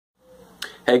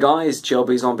Hey guys,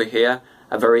 JLB Zombie here,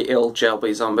 a very ill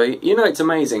JLB Zombie. You know, it's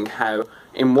amazing how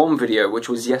in one video, which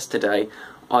was yesterday,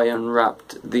 I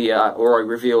unwrapped the, or I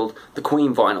revealed the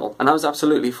Queen vinyl, and I was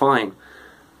absolutely fine.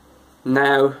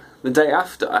 Now, the day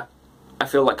after, I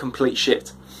feel like complete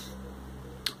shit.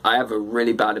 I have a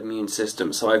really bad immune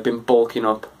system, so I've been bulking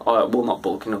up, well not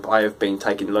bulking up, I have been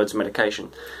taking loads of medication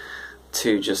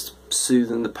to just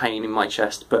soothe the pain in my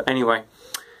chest. But anyway,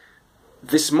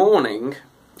 this morning,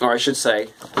 or I should say,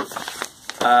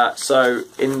 so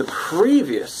in the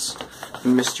previous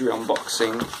mystery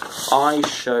unboxing, I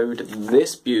showed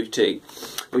this beauty,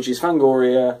 which is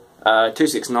Fangoria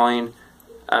 269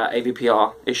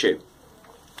 AVPR issue.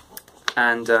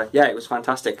 And yeah, it was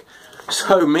fantastic.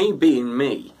 So me being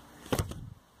me,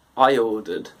 I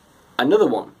ordered another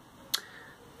one.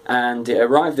 And it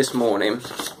arrived this morning,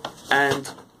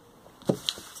 and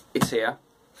it's here.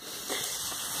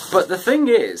 But the thing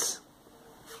is,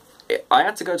 I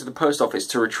had to go to the post office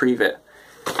to retrieve it,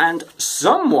 and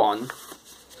someone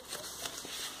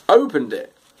opened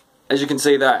it, as you can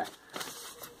see there.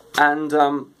 And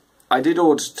I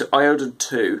ordered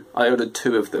two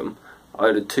of them. I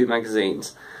ordered 2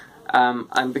 magazines,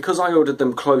 and because I ordered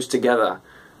them close together,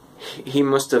 he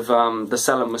must have, the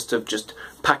seller must have just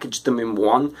packaged them in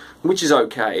one, which is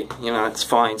okay, you know, it's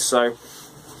fine. So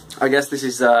I guess this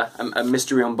is a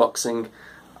mystery unboxing.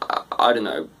 I don't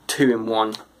know, 2 in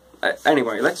 1.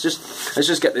 Anyway, let's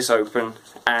just get this open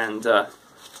and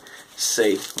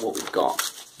see what we've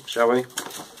got, shall we?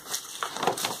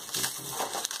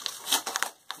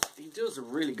 He does a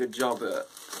really good job at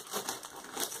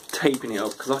taping it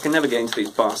up, because I can never get into these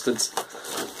bastards.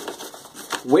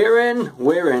 We're in.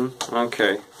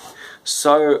 Okay,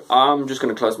 so I'm just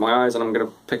going to close my eyes and I'm going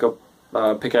to pick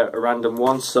out a random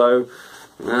one. So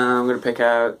I'm going to pick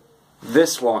out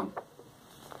this one.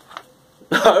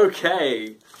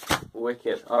 Okay,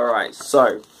 wicked. Alright,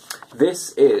 so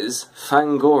this is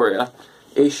Fangoria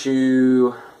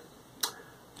issue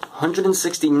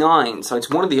 169, so it's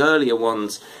one of the earlier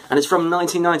ones, and it's from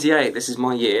 1998, this is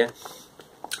my year,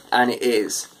 and it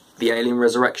is the Alien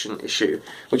Resurrection issue,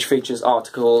 which features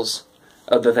articles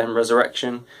other than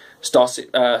Ressurection,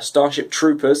 Starship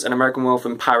Troopers, An American Werewolf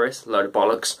In Paris, load of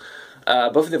bollocks,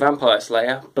 Buffy The Vampire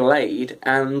Slayer, Blade,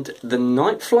 and The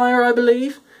Night Flyer, I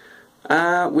believe,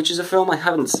 which is a film I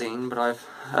haven't seen, but I've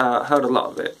heard a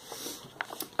lot of it.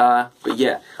 But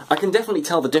yeah, I can definitely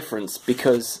tell the difference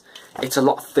because it's a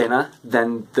lot thinner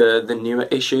than the newer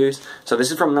issues. So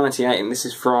this is from 98 and this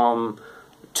is from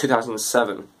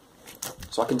 2007.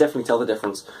 So I can definitely tell the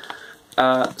difference.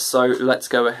 So let's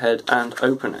go ahead and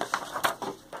open it.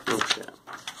 Oh shit.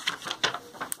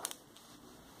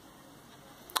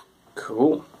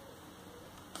 Cool.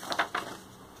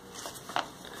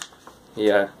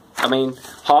 Yeah. I mean,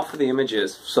 half of the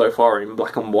images so far are in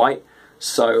black and white,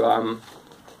 so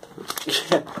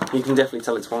yeah, you can definitely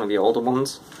tell it's one of the older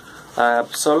ones.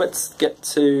 So let's get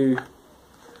to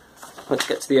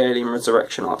the Alien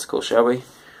Resurrection article, shall we?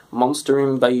 Monster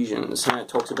Invasions. It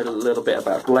talks a little bit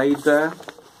about Blade there.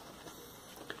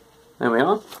 There we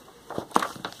are.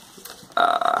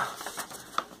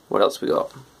 What else we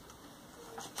got?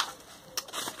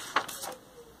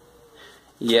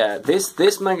 Yeah,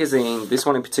 this magazine, this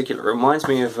one in particular, reminds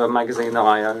me of a magazine that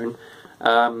I own.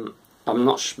 I'm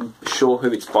not sure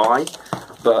who it's by,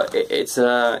 but it's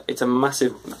a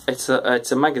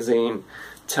magazine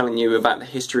telling you about the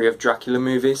history of Dracula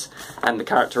movies and the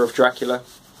character of Dracula.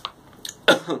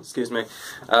 Excuse me.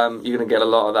 You're gonna get a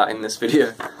lot of that in this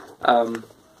video. But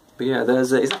yeah,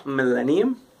 is that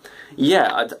Millennium?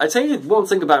 Yeah, I tell you one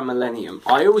thing about Millennium.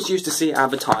 I always used to see it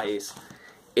advertised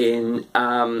in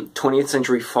 20th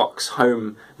Century Fox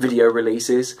home video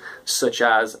releases, such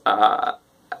as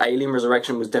Alien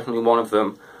Resurrection was definitely one of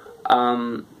them.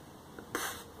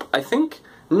 I think,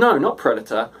 no, not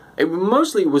Predator. It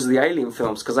mostly was the Alien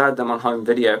films, because I had them on home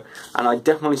video, and I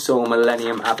definitely saw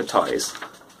Millennium advertised.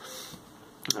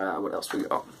 What else we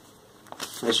got?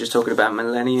 Let's just talking about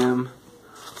Millennium.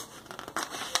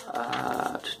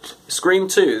 Scream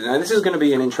 2. Now this is going to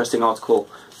be an interesting article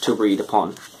to read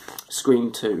upon.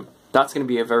 Scream 2. That's going to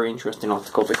be a very interesting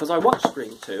article, because I watched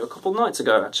Scream 2 a couple nights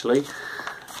ago, actually.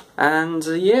 And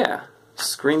yeah,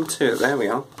 Scream 2, there we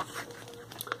are.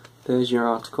 There's your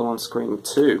article on Scream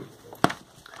 2.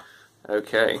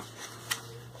 Okay.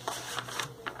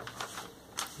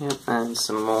 Yep, and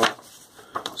some more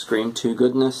Scream 2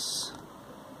 goodness.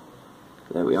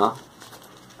 There we are.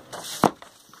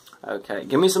 Okay,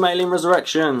 give me some Alien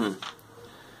Resurrection.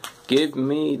 Give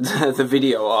me the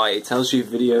video eye. It tells you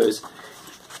videos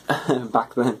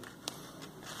back then.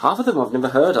 Half of them I've never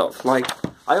heard of. Like,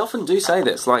 I often do say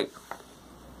this, like,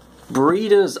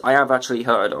 Breeders I have actually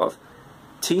heard of.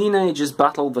 Teenagers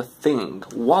Battle the Thing.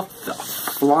 What the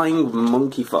flying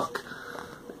monkey fuck?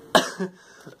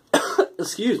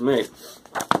 Excuse me.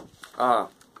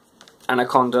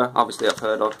 Anaconda, obviously I've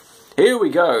heard of. Here we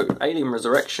go, Alien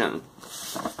Resurrection.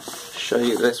 Show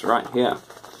you this right here.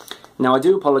 Now I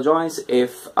do apologise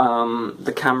if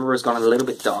the camera has gone a little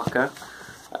bit darker.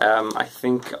 I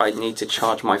think I need to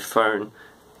charge my phone.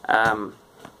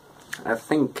 I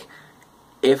think,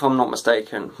 if I'm not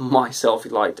mistaken, my selfie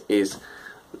light is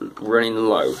running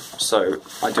low, so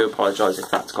I do apologise if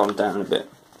that's gone down a bit.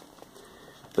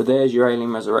 But there's your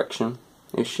Alien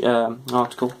Resurrection-ish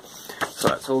article, so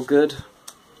that's all good.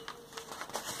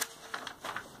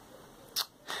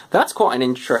 That's quite an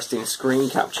interesting screen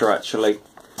capture, actually.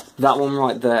 That one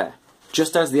right there,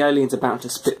 just as the alien's about to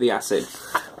spit the acid.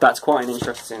 That's quite an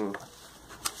interesting...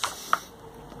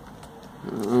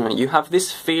 You have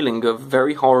this feeling of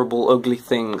very horrible, ugly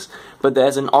things, but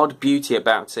there's an odd beauty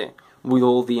about it, with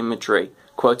all the imagery.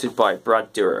 Quoted by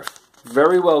Brad Dourif.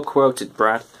 Very well quoted,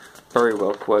 Brad. Very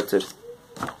well quoted.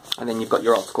 And then you've got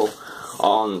your article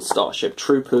on Starship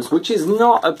Troopers, which is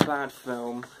not a bad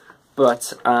film,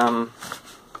 but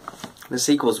the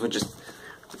sequels were just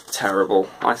terrible,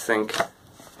 I think.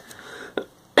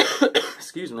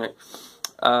 Excuse me.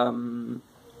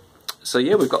 So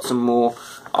yeah, we've got some more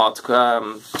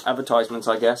advertisements,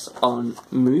 I guess, on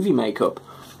movie makeup.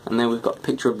 And then we've got a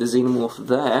picture of the Xenomorph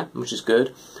there, which is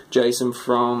good. Jason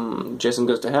from Jason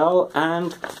Goes to Hell,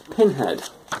 and Pinhead.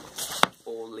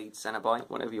 Or Lead Cenobite,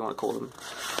 whatever you want to call them.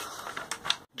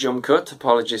 Jump cut,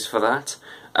 apologies for that.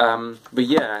 But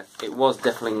yeah, it was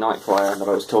definitely Nightflyer that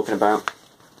I was talking about.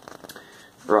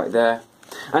 Right there.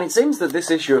 And it seems that this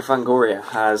issue of Fangoria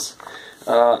has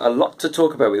a lot to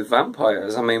talk about with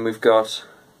vampires. I mean, we've got,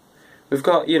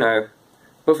 you know,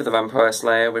 Buffy the Vampire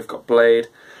Slayer, we've got Blade,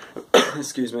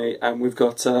 excuse me, and we've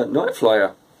got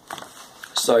Nightflyer.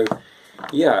 So,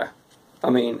 yeah, I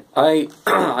mean, I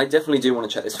definitely do want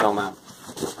to check this film out,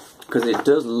 because it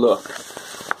does look...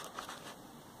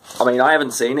 I mean, I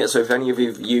haven't seen it, so if any of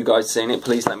you guys seen it,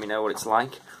 please let me know what it's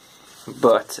like.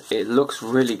 But it looks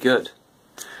really good.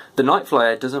 The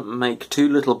Nightflyer doesn't make two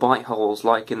little bite holes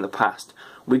like in the past.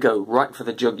 We go right for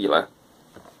the jugular.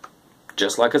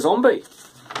 Just like a zombie.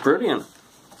 Brilliant.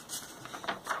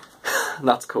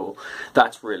 That's cool.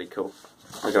 That's really cool.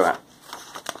 Look at that.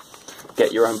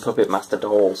 Get your own Puppet Master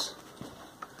dolls.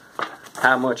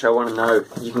 How much, I want to know.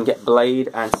 You can get Blade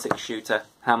and 6-shooter.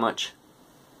 How much?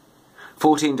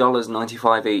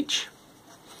 $14.95 each.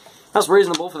 That's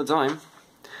reasonable for the time.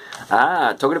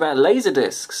 Ah, talking about laser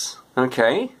discs.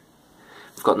 Okay.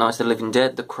 We've got Night of the Living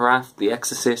Dead, The Craft, The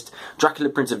Exorcist, Dracula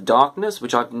Prince of Darkness,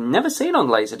 which I've never seen on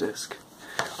Laserdisc.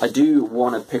 I do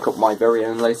want to pick up my very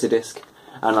own Laserdisc,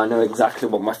 and I know exactly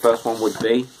what my first one would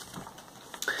be.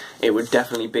 It would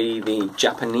definitely be the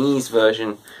Japanese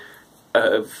version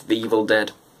of The Evil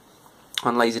Dead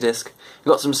on Laserdisc. You've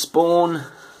got some Spawn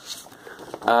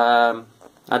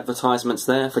advertisements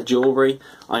there for jewellery.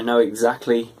 I know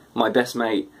exactly my best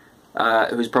mate,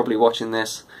 who's probably watching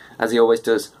this, as he always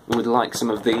does, would like some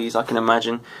of these, I can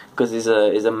imagine, because he's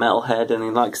a metalhead and he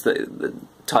likes the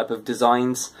type of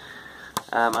designs.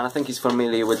 And I think he's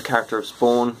familiar with the character of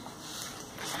Spawn.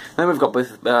 Then we've got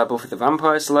Buffy the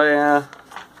Vampire Slayer,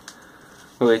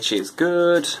 which is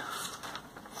good.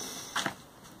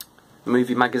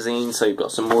 Movie magazine, so you've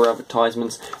got some more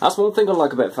advertisements. That's one thing I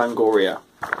like about Fangoria.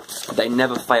 They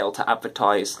never fail to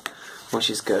advertise, which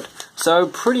is good. So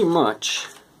pretty much,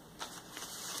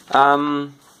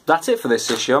 that's it for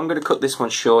this issue. I'm going to cut this one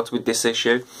short with this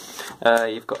issue.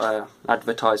 You've got an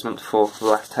advertisement for The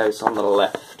Last House on the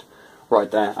left, right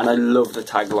there. And I love the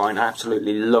tagline, I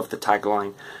absolutely love the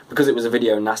tagline. Because it was a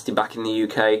video nasty back in the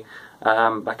UK,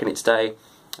 back in its day.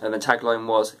 And the tagline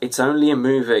was, "It's only a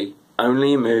movie,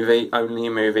 only a movie, only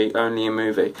a movie, only a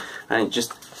movie." And it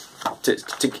just...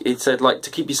 it said, like, to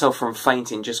keep yourself from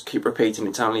fainting, just keep repeating,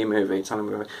 "It's only a movie, it's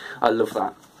only a movie." I love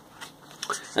that.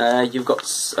 You've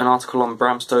got an article on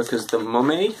Bram Stoker's The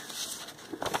Mummy.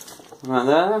 Right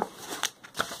there.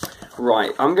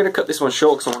 Right, I'm going to cut this one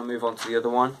short because I want to move on to the other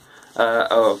one.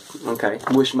 Oh, okay.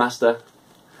 Wishmaster,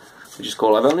 which is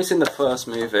cool. I've only seen the first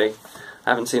movie. I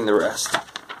haven't seen the rest.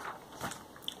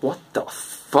 What the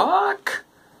fuck?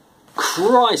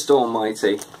 Christ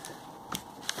almighty.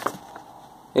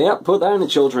 Yep, put that in a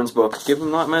children's book. Give them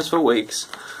nightmares for weeks.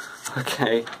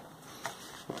 Okay.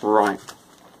 Right.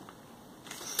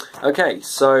 Okay,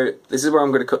 so this is where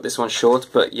I'm going to cut this one short,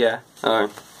 but yeah.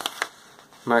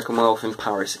 American Werewolf in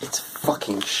Paris. It's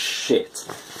fucking shit.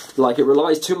 Like, it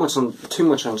relies too much on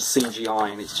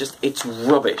CGI, and it's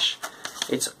rubbish.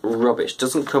 It's rubbish.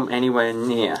 Doesn't come anywhere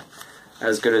near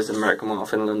as good as American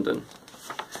Werewolf in London.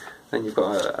 Then you've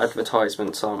got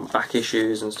advertisements on back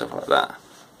issues and stuff like that.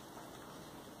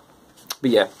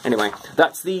 But yeah, anyway,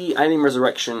 that's the Alien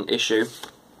Resurrection issue,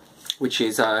 which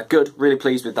is good. Really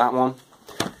pleased with that one.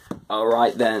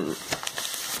 Alright then.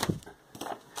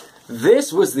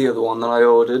 This was the other one that I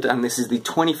ordered, and this is the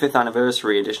 25th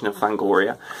anniversary edition of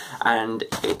Fangoria, and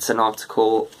it's an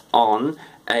article on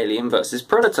Alien vs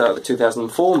Predator, the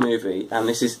 2004 movie, and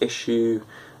this is issue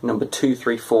number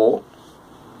 234.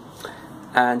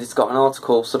 And it's got an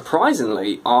article,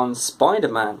 surprisingly, on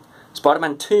Spider-Man.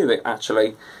 Spider-Man 2,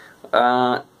 actually.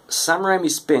 Sam Raimi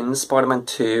spins Spider-Man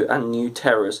 2 and New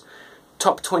Terrors.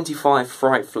 Top 25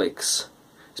 fright flicks.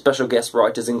 Special guest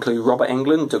writers include Robert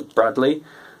Englund, Doug Bradley,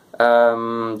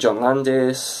 John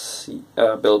Landis,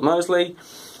 Bill Moseley,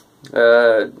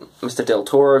 Mr. Del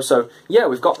Toro. So, yeah,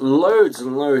 we've got loads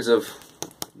and loads of...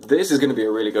 This is going to be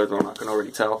a really good one, I can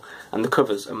already tell. And the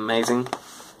cover's amazing.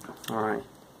 Alright.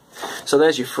 So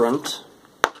there's your front.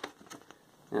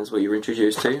 There's what you're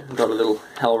introduced to. Got a little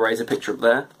Hellraiser picture up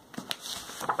there.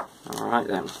 Alright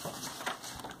then.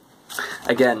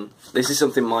 Again, this is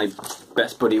something my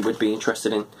best buddy would be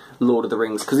interested in. Lord of the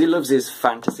Rings, because he loves his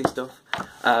fantasy stuff.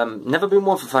 Never been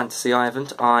one for fantasy, I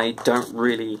haven't. I'm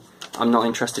not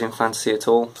interested in fantasy at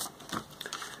all.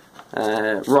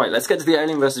 Right, let's get to the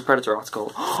Alien vs Predator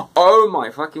article. Oh my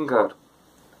fucking god.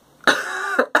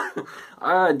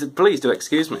 Please do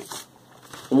excuse me.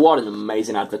 What an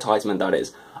amazing advertisement that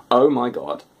is. Oh my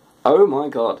god. Oh my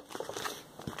god.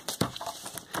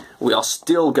 We are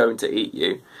still going to eat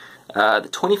you. The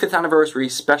 25th anniversary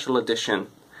special edition.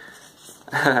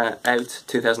 Out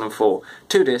 2004.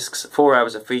 2 discs, 4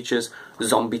 hours of features,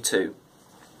 Zombie 2.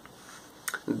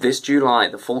 This July,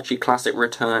 the Fulci Classic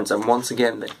returns, and once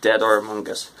again, the dead are among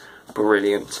us.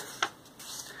 Brilliant.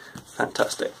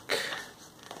 Fantastic.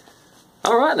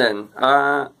 Alright then,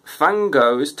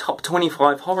 Fango's top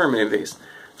 25 horror movies.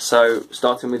 So,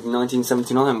 starting with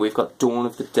 1979, we've got Dawn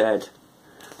of the Dead.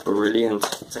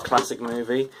 Brilliant. It's a classic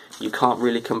movie. You can't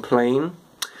really complain.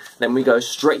 Then we go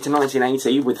straight to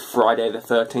 1980 with Friday the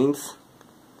 13th.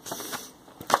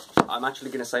 I'm actually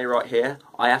going to say right here,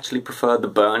 I actually prefer The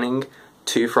Burning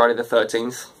to Friday the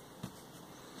 13th.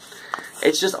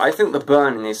 It's just, I think The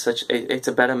Burning is it's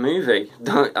a better movie.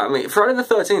 I mean, Friday the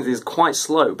 13th is quite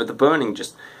slow, but The Burning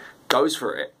just goes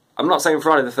for it. I'm not saying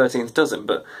Friday the 13th doesn't,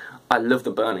 but I love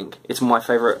The Burning. It's my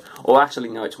favourite, or actually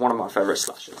no, it's one of my favourite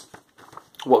slashers.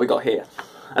 What we got here?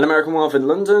 An American Werewolf in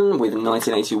London with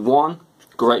 1981.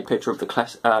 Great picture of the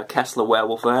Kessler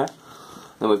werewolf there.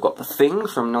 Then we've got The Thing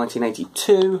from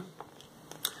 1982.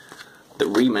 The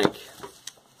remake.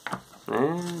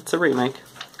 It's a remake.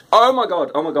 Oh my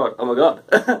god, oh my god, oh my god.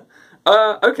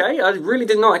 Okay, I really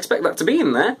did not expect that to be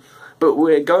in there. But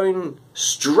we're going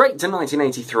straight to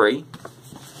 1983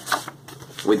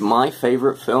 with my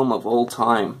favourite film of all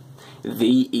time,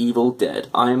 The Evil Dead.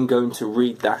 I am going to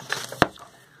read that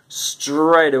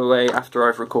straight away after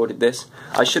I've recorded this.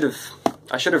 I should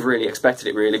have really expected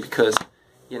it, really, because,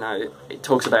 you know, it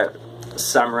talks about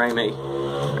Sam Raimi.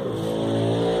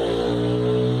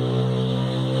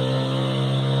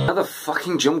 Another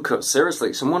fucking jump cut,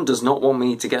 seriously. Someone does not want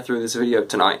me to get through this video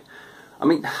tonight. I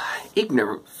mean,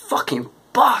 ignorant fucking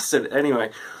bastard.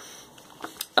 Anyway,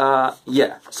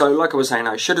 yeah, so like I was saying,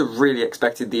 I should have really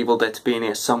expected The Evil Dead to be in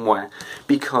here somewhere,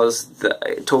 because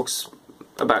it talks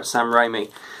about Sam Raimi.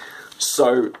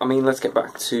 So, I mean, let's get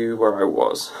back to where I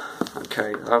was.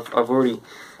 Okay, I've already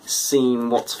seen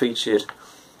what's featured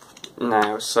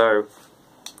now, so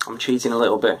I'm cheating a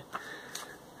little bit.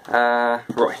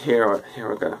 Right, here I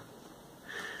go.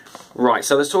 Right,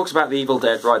 so there's talks about The Evil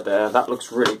Dead right there. That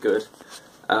looks really good.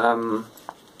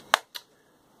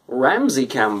 Ramsey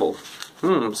Campbell.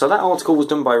 So that article was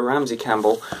done by Ramsey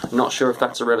Campbell. Not sure if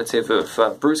that's a relative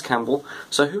of Bruce Campbell.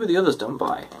 So who are the others done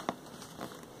by?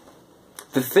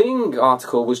 The Thing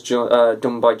article was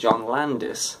done by John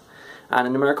Landis. And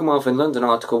an American Werewolf in London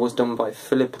article was done by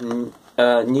Philip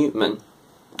Newtman.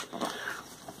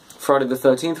 Friday the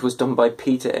 13th was done by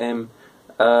Peter M.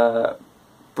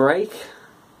 Brecky.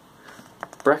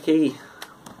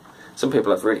 Some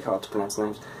people have really hard to pronounce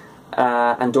names.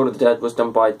 And Dawn of the Dead was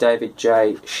done by David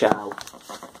J. Shaw.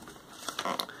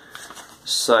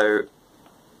 So,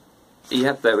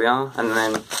 yeah, there we are. And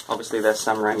then, obviously, there's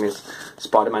Sam Raimi's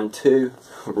Spider-Man 2.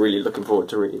 I'm really looking forward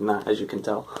to reading that, as you can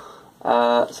tell.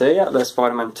 So yeah, there's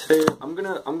Spider-Man 2. I'm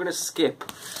gonna skip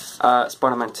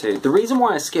Spider-Man 2. The reason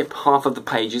why I skip half of the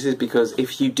pages is because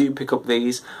if you do pick up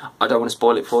these, I don't want to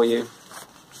spoil it for you.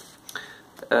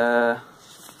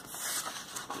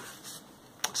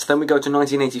 So then we go to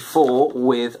 1984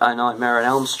 with A Nightmare on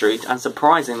Elm Street, and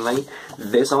surprisingly,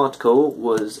 this article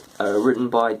was written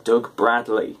by Doug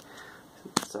Bradley.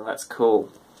 So that's cool.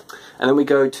 And then we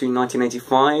go to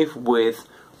 1985 with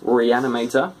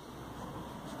Reanimator.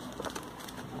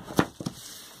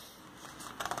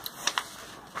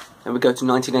 Then we go to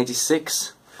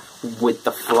 1986 with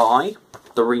The Fly,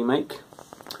 the remake,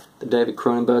 the David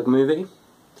Cronenberg movie.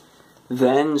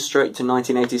 Then straight to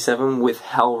 1987 with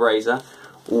Hellraiser,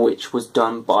 which was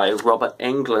done by Robert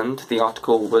Englund. The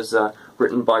article was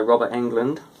written by Robert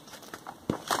Englund.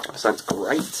 So that's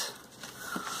great.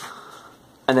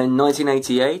 And then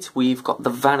 1988, we've got The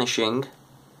Vanishing.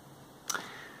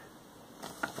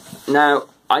 Now,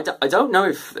 I don't know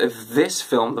if this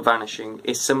film, The Vanishing,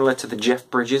 is similar to the Jeff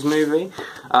Bridges movie,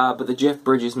 but the Jeff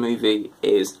Bridges movie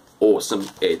is awesome.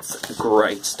 It's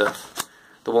great stuff.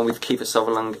 The one with Kiefer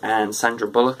Sutherland and Sandra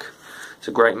Bullock. It's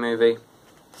a great movie.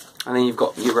 And then you've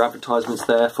got your advertisements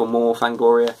there for more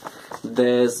Fangoria.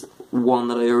 There's one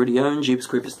that I already own, Jeepers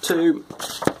Creepers 2.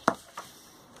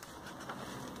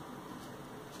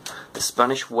 The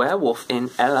Spanish Werewolf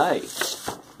in LA.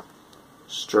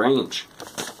 Strange.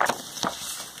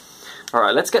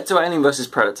 Alright, let's get to Alien vs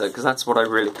Predator, because that's what I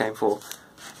really came for.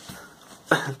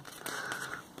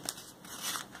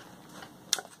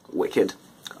 Wicked.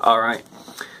 Alright.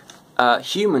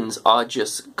 Humans are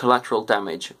just collateral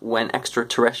damage when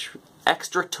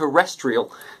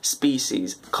extraterrestrial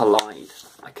species collide.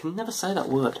 I can never say that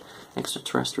word,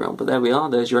 extraterrestrial, but there we are,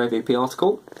 there's your AVP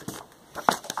article.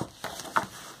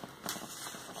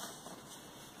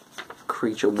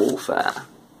 Creature warfare.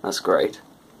 That's great.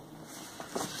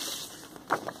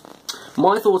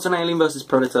 My thoughts on Alien vs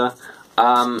Predator.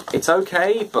 It's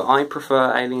okay, but I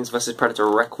prefer Aliens vs Predator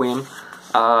Requiem.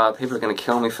 People are going to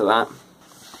kill me for that.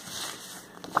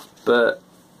 But,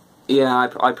 yeah,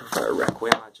 I prefer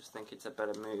Requiem. I just think it's a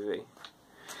better movie.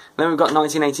 Then we've got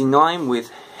 1989 with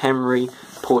Henry,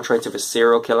 Portrait of a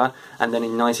Serial Killer. And then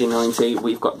in 1990,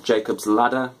 we've got Jacob's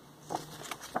Ladder.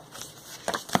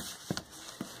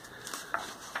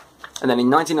 And then in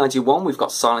 1991, we've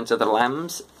got Silence of the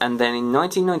Lambs. And then in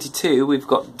 1992, we've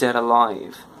got Dead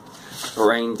Alive.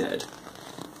 Brain Dead.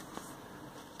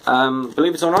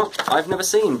 Believe it or not, I've never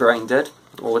seen Brain Dead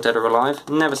or Dead or Alive.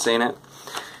 Never seen it.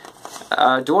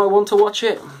 Do I want to watch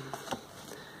it?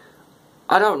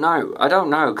 I don't know. I don't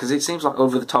know, because it seems like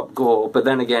over-the-top gore. But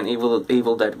then again, Evil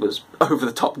Dead was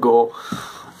over-the-top gore.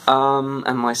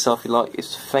 And my selfie light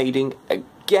is fading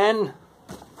again.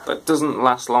 But doesn't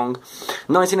last long.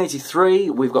 1983,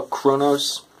 we've got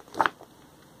Kronos.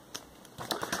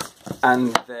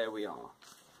 And there we are.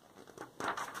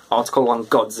 Article on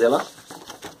Godzilla,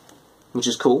 which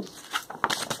is cool.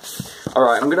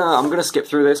 Alright, I'm gonna skip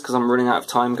through this because I'm running out of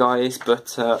time, guys,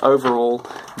 but overall,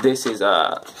 this is,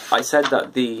 I said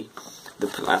that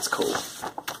that's cool.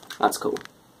 That's cool.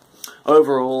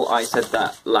 Overall, I said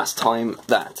that last time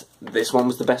that this one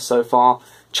was the best so far.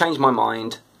 Changed my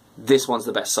mind. This one's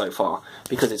the best so far,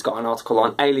 because it's got an article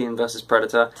on Alien vs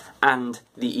Predator and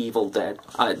The Evil Dead.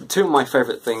 Two of my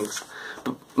favourite things.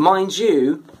 But mind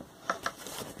you,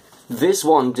 this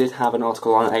one did have an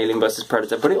article on Alien vs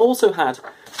Predator, but it also had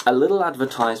a little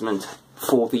advertisement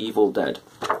for The Evil Dead.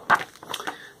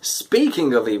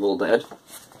 Speaking of Evil Dead,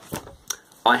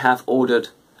 I have ordered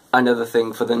another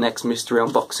thing for the next mystery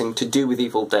unboxing to do with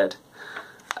Evil Dead.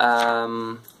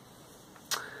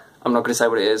 I'm not going to say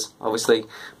what it is, obviously.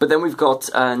 But then we've got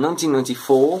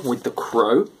 1994 with The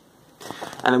Crow.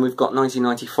 And then we've got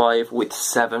 1995 with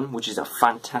Seven, which is a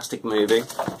fantastic movie.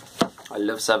 I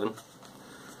love Seven.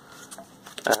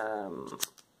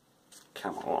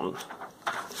 Come on.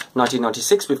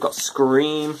 1996 we've got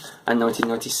Scream. And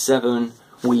 1997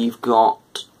 we've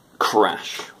got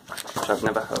Crash, which I've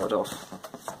never heard of.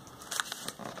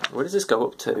 Where does this go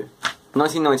up to?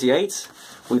 1998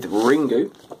 with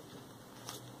Ringu,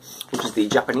 which is the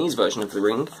Japanese version of The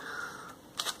Ring.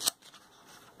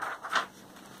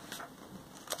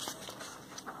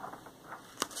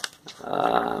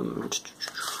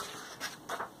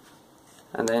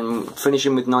 And then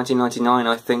finishing with 1999,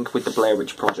 I think, with the Blair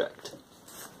Witch Project.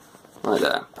 Right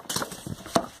there.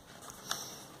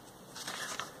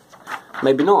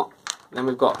 Maybe not. Then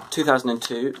we've got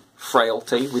 2002,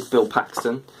 Frailty, with Bill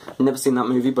Paxton. Never seen that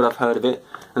movie, but I've heard of it.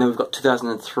 And then we've got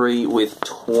 2003 with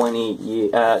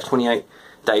 28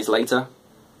 Days Later.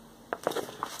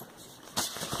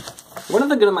 When are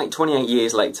they going to make 28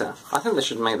 Years Later? I think they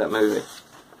should make that movie.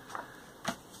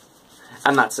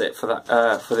 And that's it for that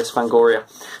for this Fangoria.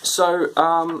 So,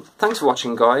 thanks for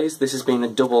watching, guys. This has been a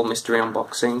double mystery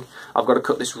unboxing. I've got to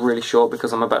cut this really short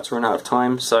because I'm about to run out of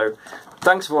time. So,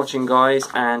 thanks for watching, guys,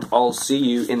 and I'll see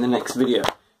you in the next video.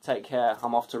 Take care.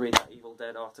 I'm off to read that Evil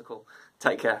Dead article.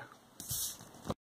 Take care.